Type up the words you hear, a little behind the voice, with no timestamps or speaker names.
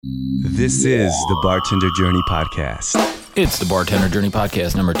This is the Bartender Journey Podcast. It's the Bartender Journey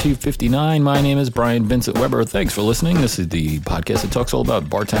Podcast number 259. My name is Brian Vincent Weber. Thanks for listening. This is the podcast that talks all about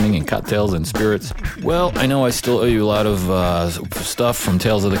bartending and cocktails and spirits. Well, I know I still owe you a lot of stuff from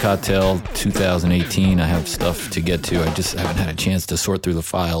Tales of the Cocktail 2018. I have stuff to get to. I just haven't had a chance to sort through the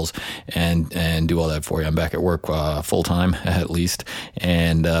files and do all that for you. I'm back at work full-time, at least,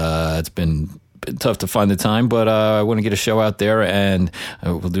 and it's been tough to find the time, but I want to get a show out there, and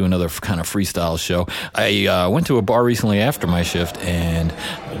we'll do another kind of freestyle show. I went to a bar recently after my shift, and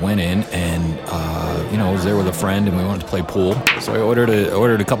went in, and I was there with a friend, and we wanted to play pool. So I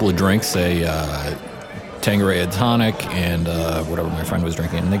ordered a couple of drinks, a Tanqueray tonic, and whatever my friend was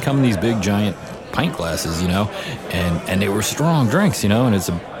drinking. And they come in these big giant pint glasses, and they were strong drinks, and it's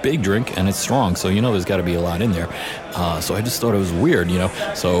a big drink and it's strong, so there's got to be a lot in there. So I just thought it was weird,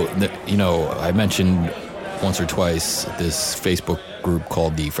 So I mentioned once or twice this Facebook group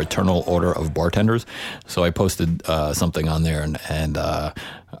called the Fraternal Order of Bartenders. So I posted something on there, and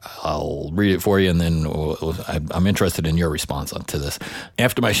I'll read it for you, and then I'm interested in your response to this.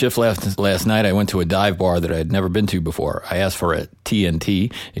 After my shift last night, I went to a dive bar that I had never been to before. I asked for a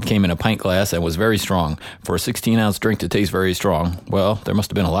TNT. It came in a pint glass and was very strong. For a 16-ounce drink to taste very strong, well, there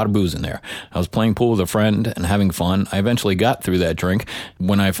must have been a lot of booze in there. I was playing pool with a friend and having fun. I eventually got through that drink.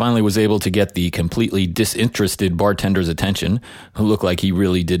 When I finally was able to get the completely disinterested bartender's attention, who looked like he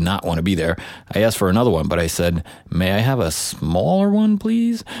really did not want to be there, I asked for another one, but I said, "May I have a smaller one,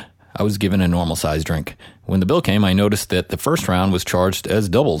 please?" I was given a normal-sized drink. When the bill came, I noticed that the first round was charged as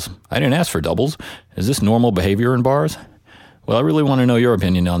doubles. I didn't ask for doubles. Is this normal behavior in bars? Well, I really want to know your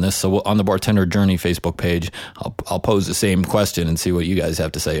opinion on this, so on the Bartender Journey Facebook page, I'll pose the same question and see what you guys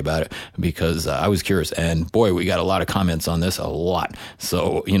have to say about it, because I was curious, and boy, we got a lot of comments on this, a lot.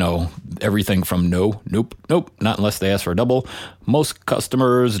 So, everything from nope, not unless they ask for a double. Most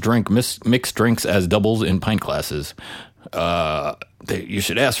customers drink mixed drinks as doubles in pint glasses. You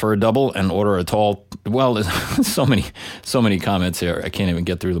should ask for a double and order a tall. Well, there's so many comments here. I can't even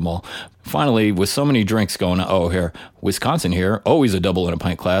get through them all. Finally, with so many drinks going on, here, Wisconsin here, always a double in a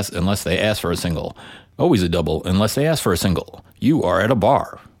pint glass unless they ask for a single. Always a double unless they ask for a single. You are at a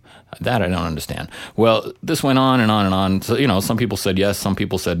bar. That I don't understand. Well, this went on and on and on. So, some people said yes, some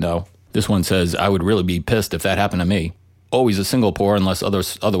people said no. This one says, I would really be pissed if that happened to me. Always a single pour unless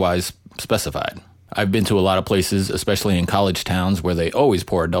otherwise specified. I've been to a lot of places, especially in college towns, where they always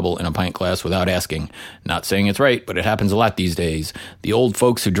pour a double in a pint glass without asking. Not saying it's right, but it happens a lot these days. The old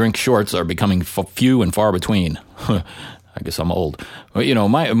folks who drink shorts are becoming few and far between. I guess I'm old. But,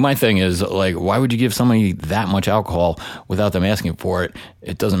 my thing is, why would you give somebody that much alcohol without them asking for it?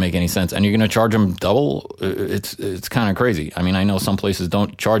 It doesn't make any sense. And you're going to charge them double? It's kind of crazy. I mean, I know some places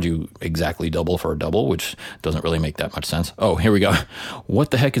don't charge you exactly double for a double, which doesn't really make that much sense. Oh, here we go.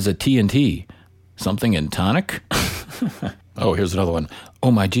 What the heck is a TNT? Something in tonic? Oh, here's another one. Oh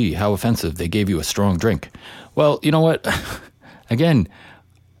my gee, how offensive. They gave you a strong drink. Well, you know what? Again,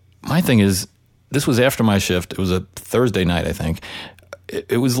 my thing is, this was after my shift. It was a Thursday night, I think.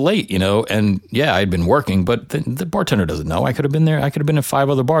 It was late, and yeah, I'd been working, but the bartender doesn't know. I could have been there. I could have been at 5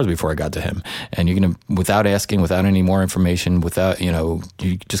 other bars before I got to him. And you're going to, without asking, without any more information, you're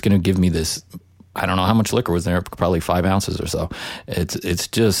just going to give me this. I don't know how much liquor was there, probably 5 ounces or so. It's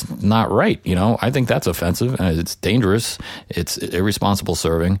just not right, I think that's offensive, and it's dangerous. It's irresponsible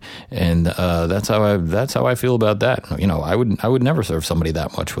serving, and that's how I feel about that. I would never serve somebody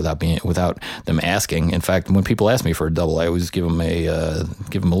that much without them asking. In fact, when people ask me for a double, I always give them a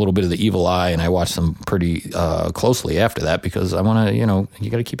little bit of the evil eye, and I watch them pretty closely after that, because I want to, you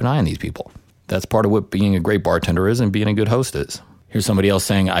got to keep an eye on these people. That's part of what being a great bartender is, and being a good host is. Here's somebody else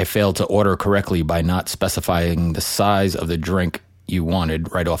saying, I failed to order correctly by not specifying the size of the drink you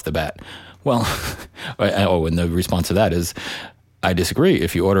wanted right off the bat. Well, and the response to that is, I disagree.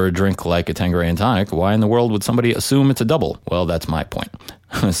 If you order a drink like a Tanqueray tonic, why in the world would somebody assume it's a double? Well, that's my point.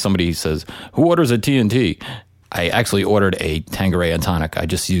 Somebody says, who orders a TNT? I actually ordered a Tanqueray tonic. I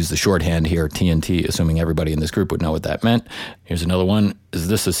just used the shorthand here, TNT, assuming everybody in this group would know what that meant. Here's another one. Is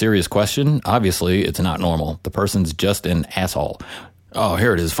this a serious question? Obviously, it's not normal. The person's just an asshole. Oh,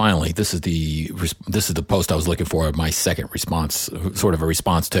 here it is. Finally, this is the post I was looking for. My second response, sort of a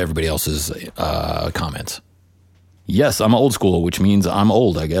response to everybody else's comments. Yes, I'm old school, which means I'm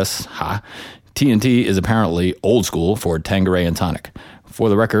old, I guess. Ha. TNT is apparently old school for Tanqueray tonic. For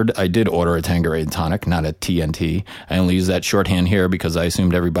the record, I did order a Tanqueray tonic, not a TNT. I only use that shorthand here because I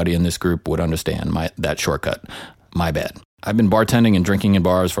assumed everybody in this group would understand that shortcut. My bad. I've been bartending and drinking in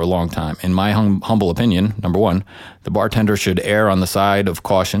bars for a long time. In my humble opinion, number one, the bartender should err on the side of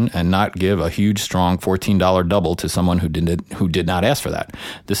caution and not give a huge, strong $14 double to someone who did not ask for that.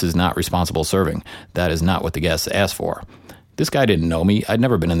 This is not responsible serving. That is not what the guests asked for. This guy didn't know me. I'd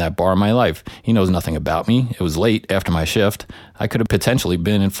never been in that bar in my life. He knows nothing about me. It was late after my shift. I could have potentially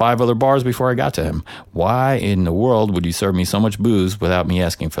been in 5 other bars before I got to him. Why in the world would you serve me so much booze without me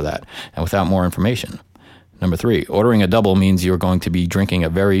asking for that and without more information? Number 3, ordering a double means you're going to be drinking a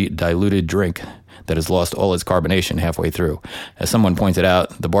very diluted drink that has lost all its carbonation halfway through. As someone pointed out,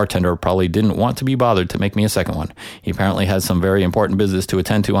 the bartender probably didn't want to be bothered to make me a second one. He apparently has some very important business to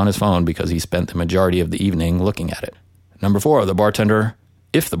attend to on his phone because he spent the majority of the evening looking at it. Number 4, if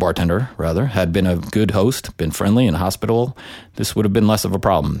the bartender had been a good host, been friendly and hospitable, this would have been less of a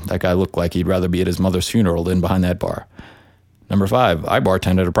problem. That guy looked like he'd rather be at his mother's funeral than behind that bar. Number 5, I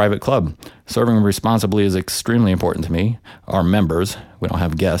bartend at a private club. Serving responsibly is extremely important to me. Our members, we don't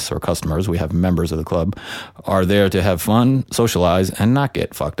have guests or customers, we have members of the club, are there to have fun, socialize, and not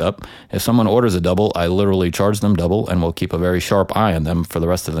get fucked up. If someone orders a double, I literally charge them double and will keep a very sharp eye on them for the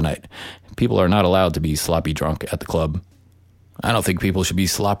rest of the night. People are not allowed to be sloppy drunk at the club. I don't think people should be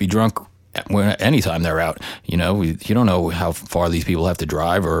sloppy drunk anytime they're out. You know, you don't know how far these people have to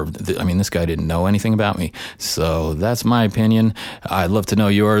drive this guy didn't know anything about me. So that's my opinion. I'd love to know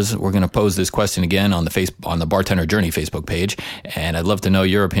yours. We're going to pose this question again on the Bartender Journey Facebook page. And I'd love to know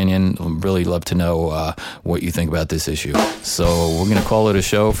your opinion. I'd really love to know what you think about this issue. So we're going to call it a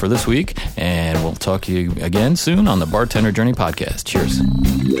show for this week. And we'll talk to you again soon on the Bartender Journey podcast. Cheers.